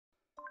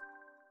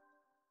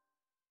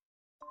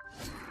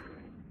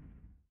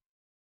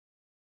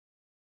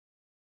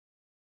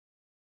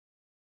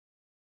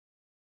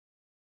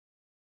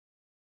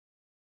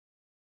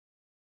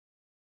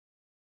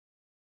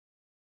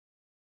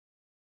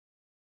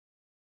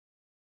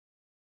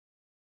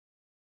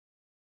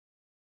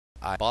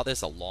I bought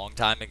this a long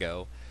time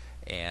ago,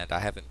 and I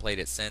haven't played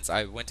it since.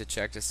 I went to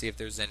check to see if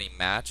there's any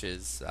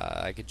matches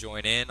I could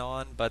join in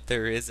on, but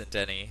there isn't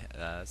any.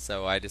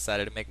 So I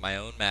decided to make my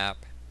own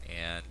map,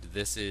 and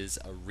this is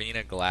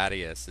Arena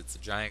Gladius. It's a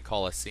giant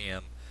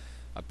coliseum.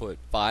 I put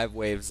 5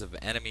 waves of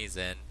enemies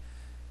in,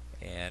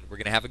 and we're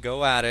gonna have a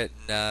go at it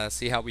and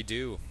see how we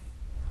do.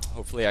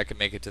 Hopefully, I can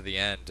make it to the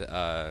end,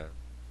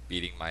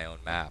 beating my own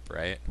map,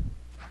 right?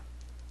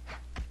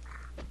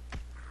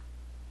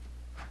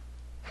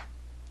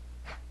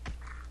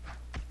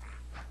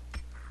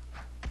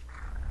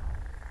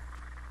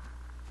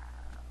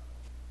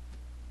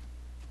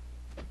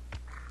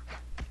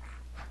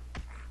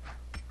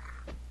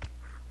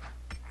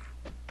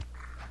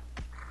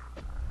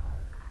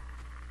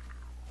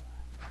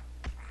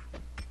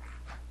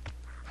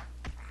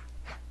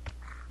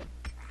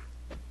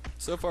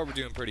 So far, we're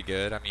doing pretty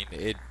good. I mean,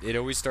 it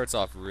always starts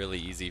off really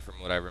easy from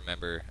what I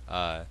remember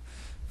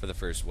for the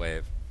first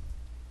wave.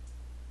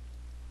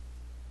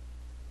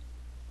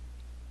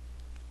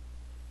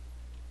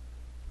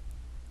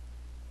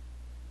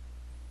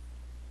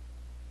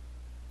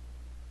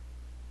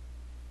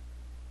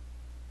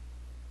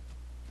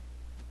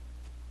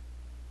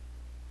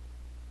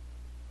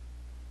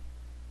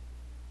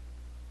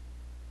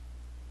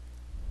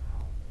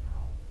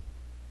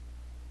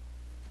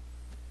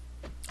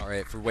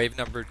 Alright, for wave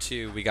number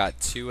 2, we got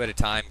 2 at a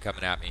time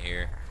coming at me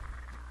here.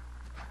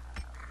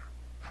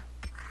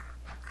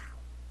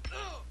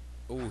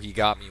 Oh, he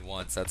got me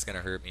once. That's going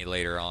to hurt me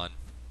later on.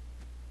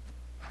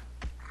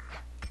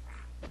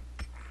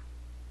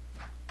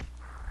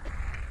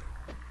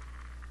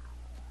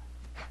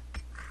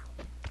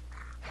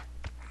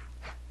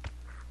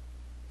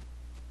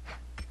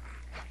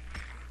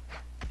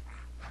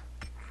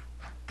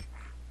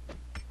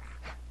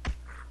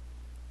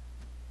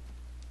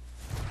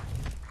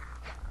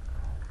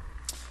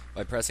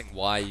 By pressing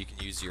Y, you can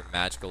use your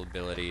magical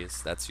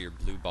abilities. That's your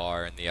blue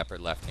bar in the upper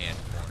left-hand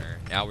corner.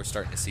 Now we're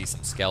starting to see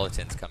some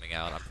skeletons coming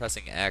out. I'm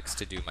pressing X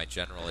to do my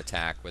general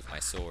attack with my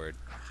sword.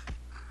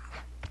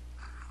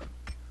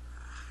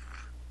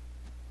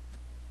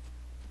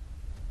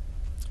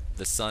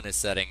 The sun is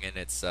setting and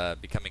it's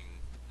becoming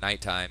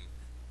nighttime.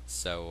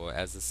 So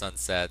as the sun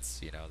sets,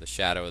 you know, the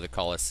shadow of the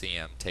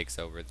Colosseum takes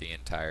over the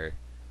entire.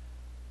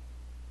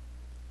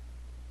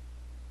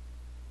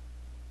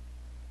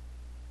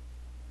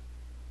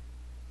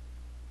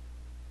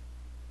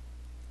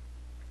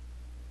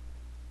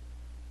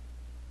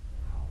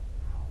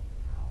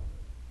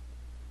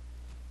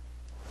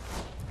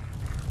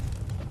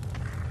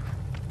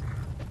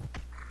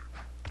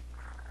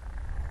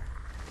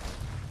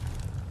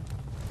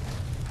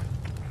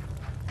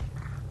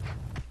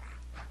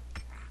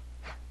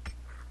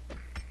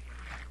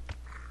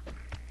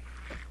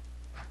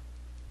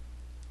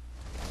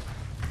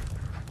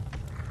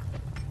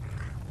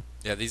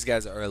 Yeah, these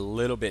guys are a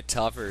little bit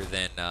tougher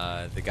than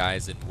the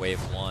guys in Wave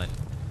 1.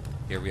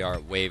 Here we are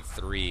at Wave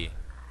 3.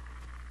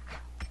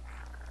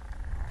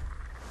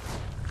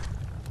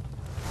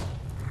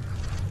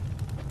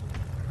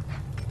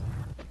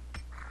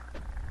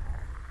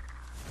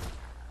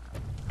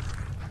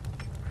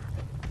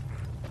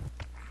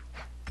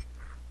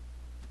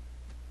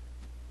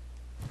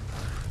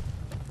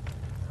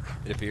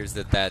 It appears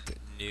that that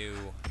new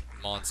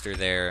monster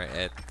there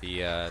at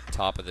the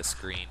top of the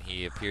screen,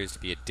 he appears to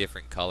be a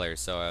different color,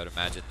 so I would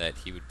imagine that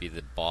he would be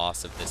the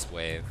boss of this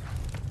wave.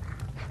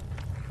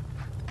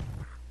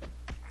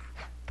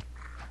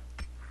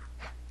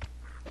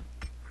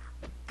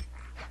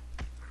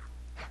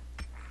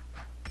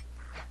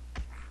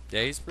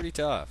 Yeah, he's pretty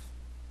tough.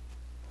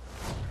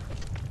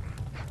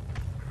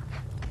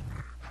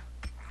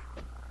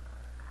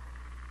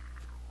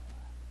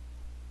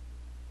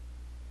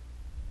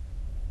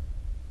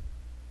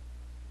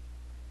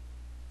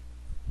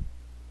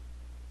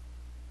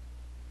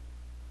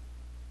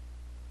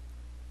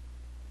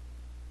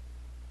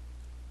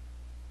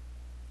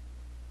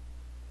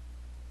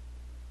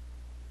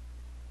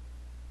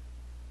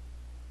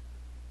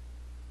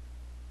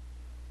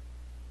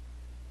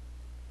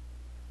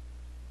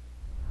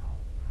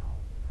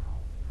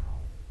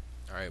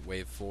 Alright,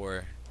 wave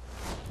 4.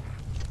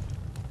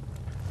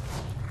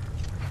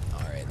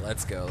 Alright,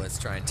 let's go. Let's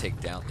try and take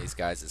down these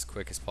guys as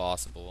quick as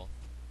possible.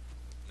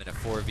 I'm in a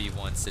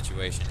 4v1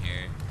 situation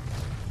here.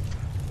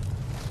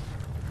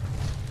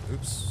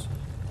 Oops.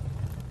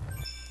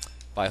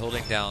 By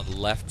holding down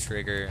left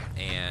trigger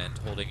and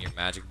holding your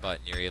magic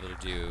button, you're able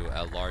to do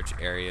a large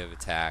area of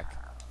attack.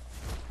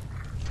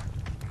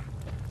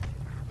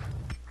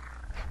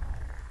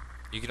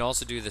 You can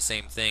also do the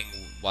same thing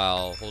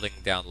while holding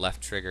down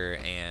left trigger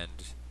and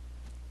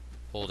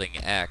holding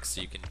X.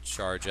 You can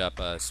charge up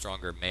a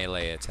stronger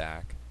melee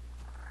attack.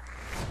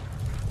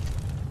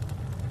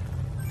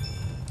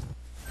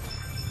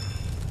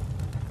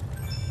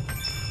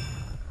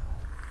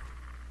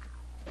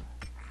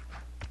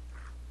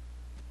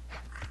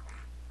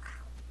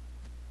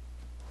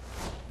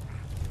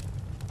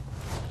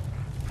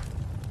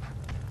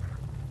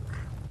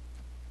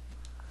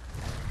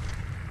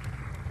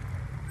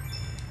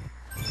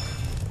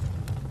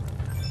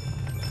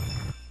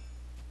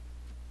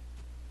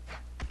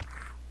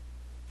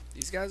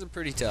 These guys are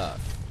pretty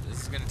tough.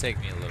 This is going to take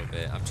me a little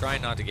bit. I'm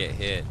trying not to get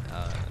hit.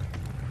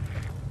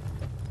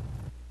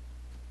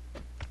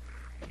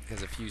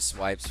 Because a few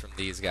swipes from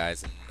these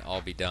guys and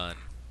I'll be done.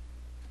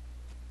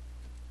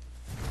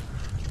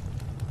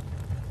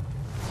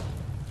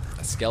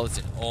 A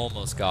skeleton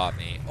almost got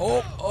me.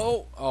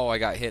 Oh, I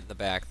got hit in the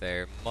back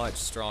there. Much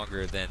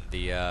stronger than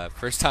the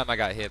first time I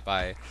got hit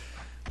by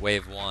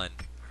wave 1.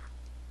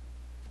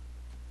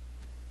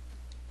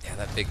 Yeah,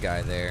 that big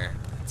guy there.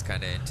 It's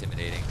kind of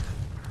intimidating.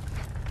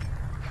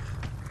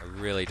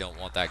 I really don't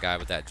want that guy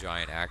with that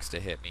giant axe to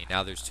hit me.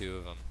 Now there's 2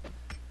 of them.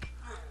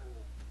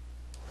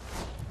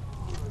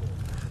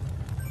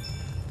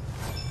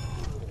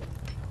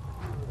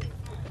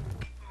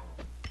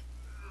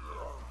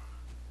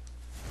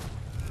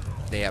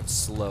 They have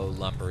slow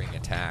lumbering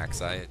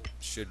attacks. I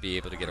should be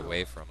able to get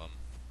away from them.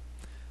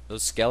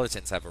 Those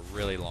skeletons have a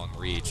really long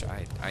reach.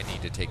 I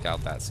need to take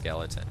out that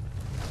skeleton.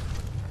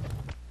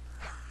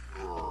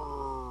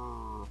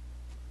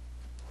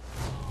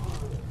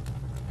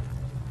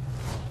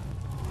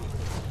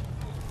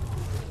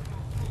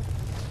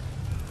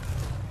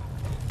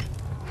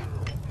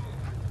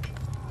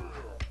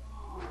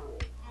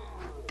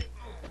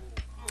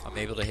 I'm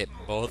able to hit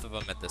both of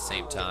them at the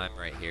same time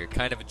right here.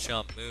 Kind of a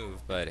chump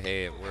move, but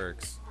hey, it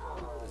works.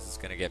 This is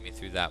going to get me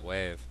through that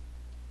wave.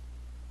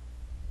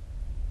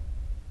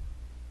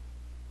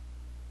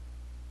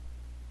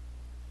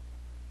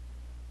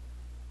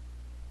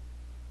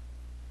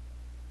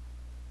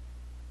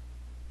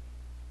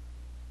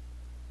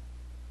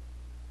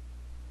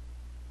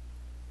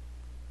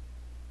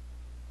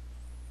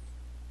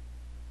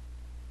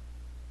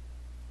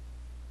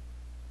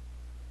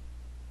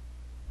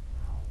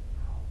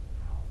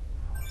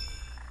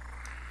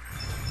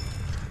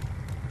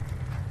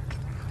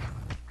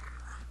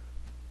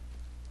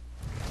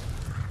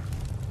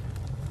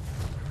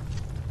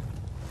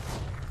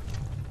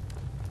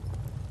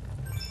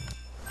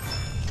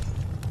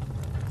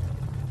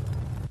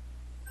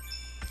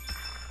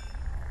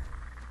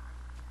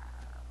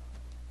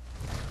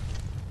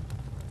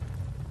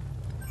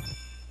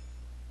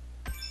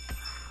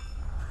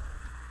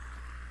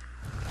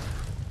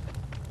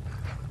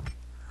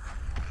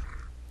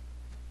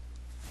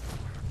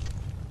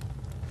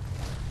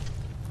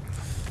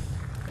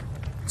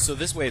 So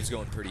this wave's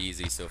going pretty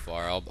easy so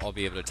far. I'll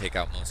be able to take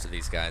out most of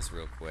these guys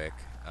real quick.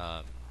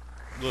 A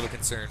little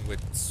concerned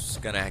what's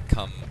gonna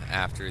come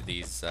after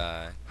these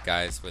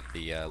guys with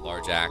the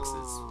large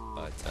axes,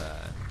 but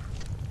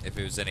if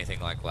it was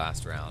anything like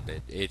last round,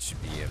 it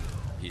should be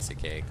a piece of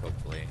cake,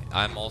 hopefully.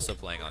 I'm also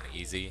playing on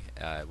easy.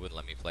 It wouldn't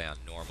let me play on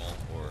normal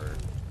or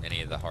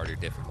any of the harder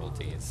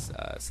difficulties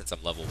since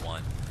I'm level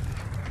 1.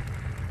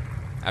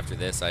 After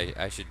this,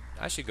 I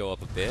should go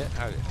up a bit.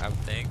 I would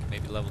think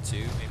maybe level 2,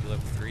 maybe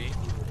level 3.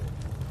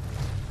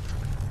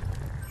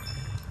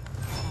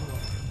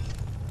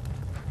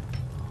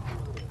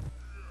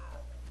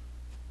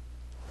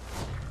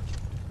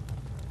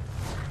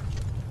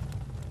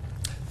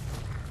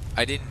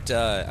 I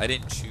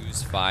didn't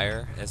choose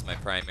fire as my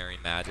primary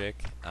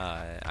magic.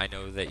 I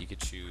know that you could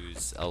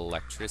choose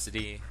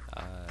electricity,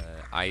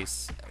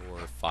 ice, or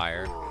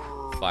fire.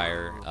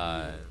 Fire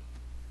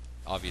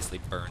obviously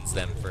burns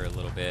them for a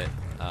little bit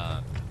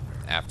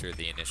after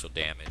the initial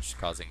damage,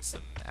 causing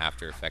some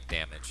after effect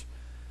damage.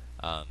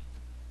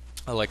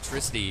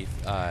 Electricity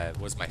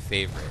was my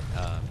favorite.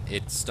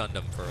 It stunned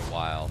them for a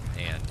while,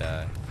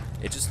 and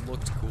it just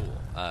looked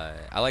cool.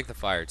 I like the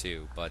fire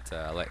too, but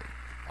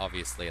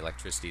obviously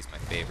electricity is my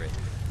favorite.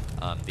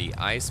 The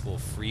ice will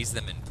freeze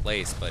them in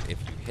place, but if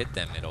you hit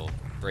them, it'll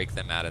break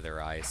them out of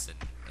their ice,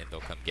 and they'll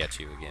come get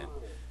you again.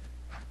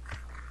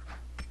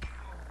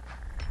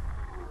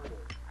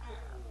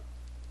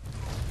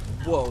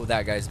 Whoa,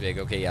 that guy's big.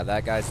 Okay, yeah,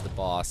 that guy's the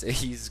boss.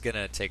 He's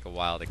gonna take a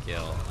while to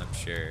kill, I'm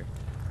sure.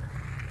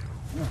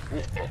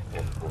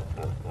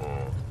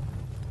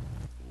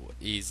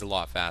 He's a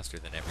lot faster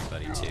than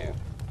everybody, too.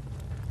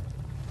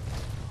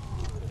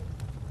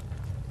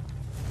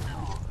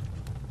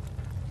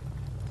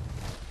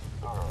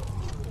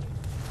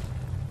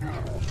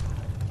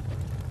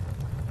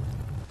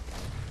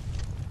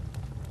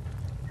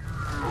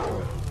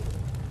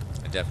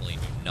 I definitely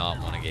do not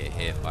want to get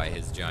hit by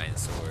his giant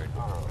sword.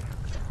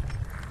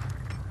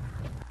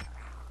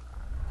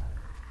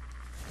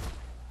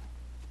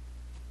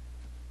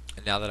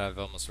 And now that I've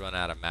almost run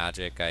out of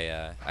magic,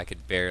 I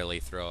could barely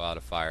throw out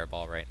a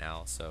fireball right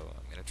now, so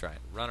I'm going to try and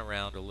run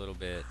around a little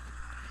bit.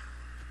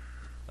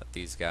 Let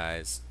these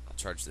guys... I'll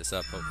charge this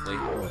up, hopefully.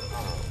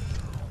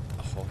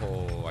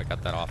 Oh, I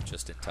got that off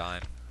just in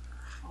time.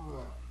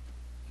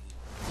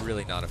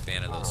 Really not a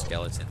fan of those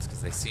skeletons,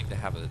 because they seem to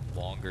have a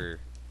longer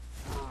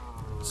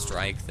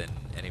strike than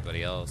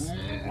anybody else.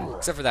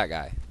 Except for that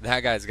guy.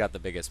 That guy's got the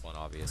biggest one,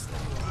 obviously.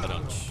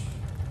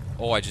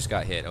 Oh, I just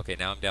got hit. Okay,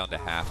 now I'm down to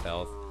half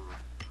health.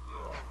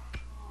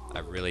 I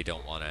really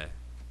don't want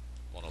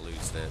to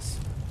lose this.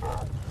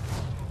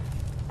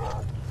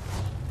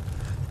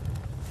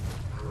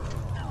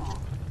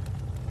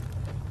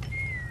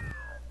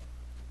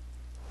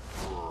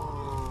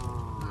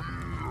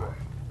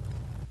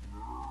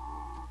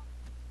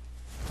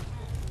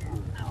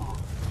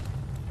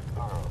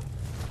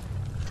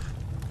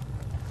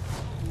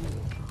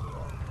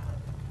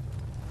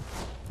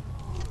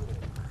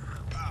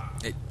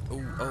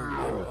 Oh, oh,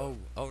 oh, oh,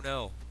 oh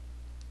no.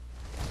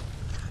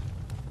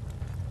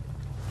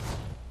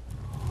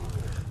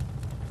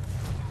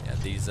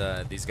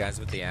 Yeah, these guys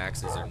with the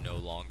axes are no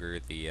longer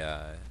the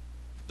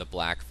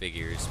black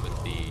figures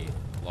with the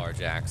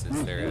large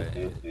axes. They're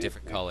a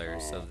different color,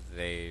 so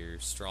they're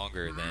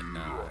stronger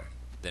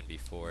than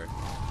before.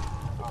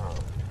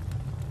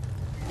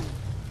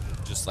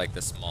 Just like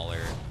the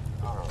smaller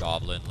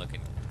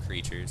goblin-looking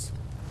creatures.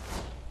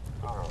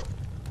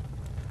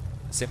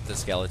 Same with the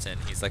skeleton.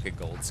 He's like a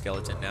gold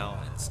skeleton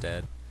now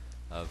instead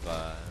of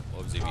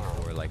what was he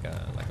before? Like a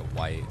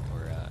white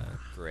or a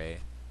gray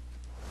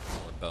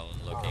or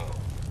bone-looking.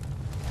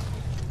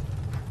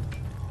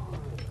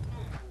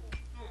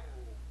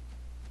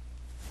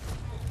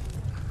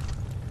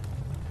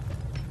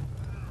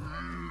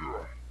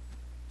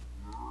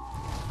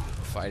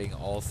 Fighting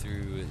all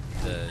through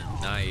the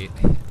night,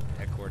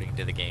 according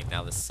to the game.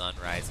 Now the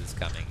sunrise is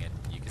coming, and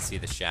you can see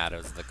the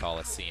shadows of the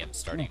Colosseum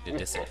starting to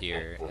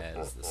disappear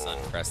as the sun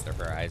crests the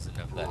horizon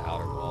of the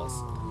outer walls.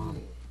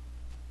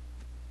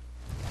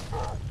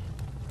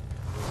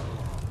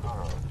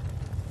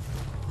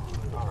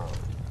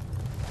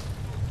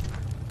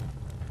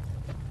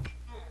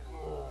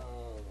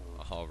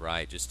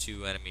 Alright, just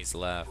 2 enemies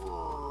left.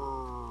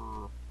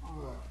 Oh,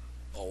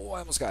 I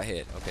almost got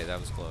hit. Okay, that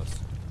was close.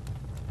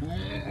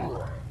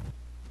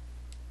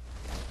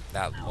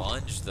 That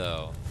lunge,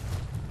 though.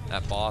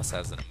 That boss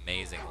has an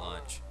amazing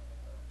lunge.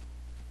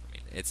 I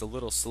mean, it's a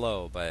little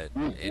slow, but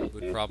it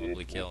would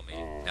probably kill me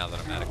now that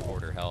I'm at a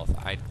quarter health.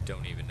 I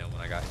don't even know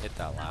when I got hit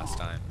that last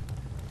time.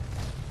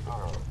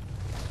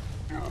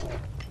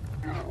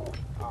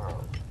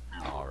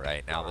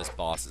 Alright, now this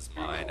boss is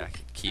mine. I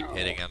can keep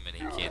hitting him and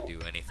he can't do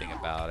anything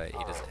about it.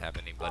 He doesn't have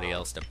anybody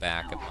else to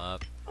back him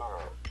up.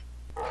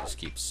 Just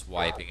keep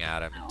swiping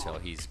at him until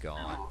he's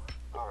gone.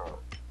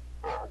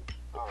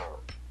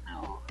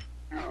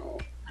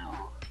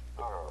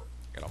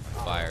 Get all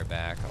my fire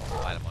back.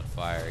 I'll light him on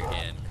fire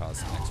again, cause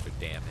some extra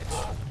damage.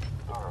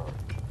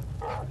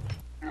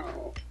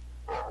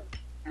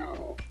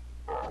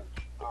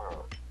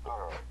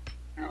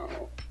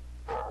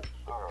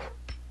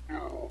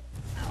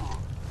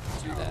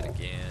 Do that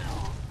again.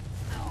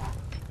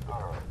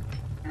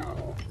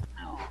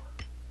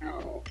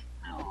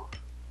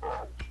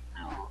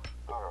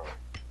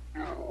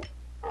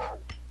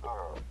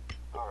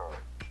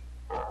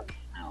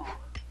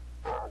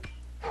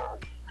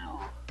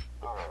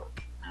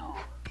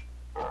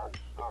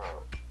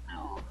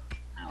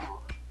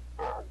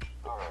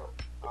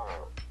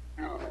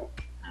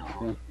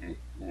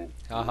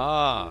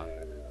 Haha!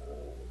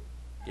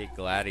 Get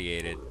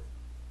gladiated.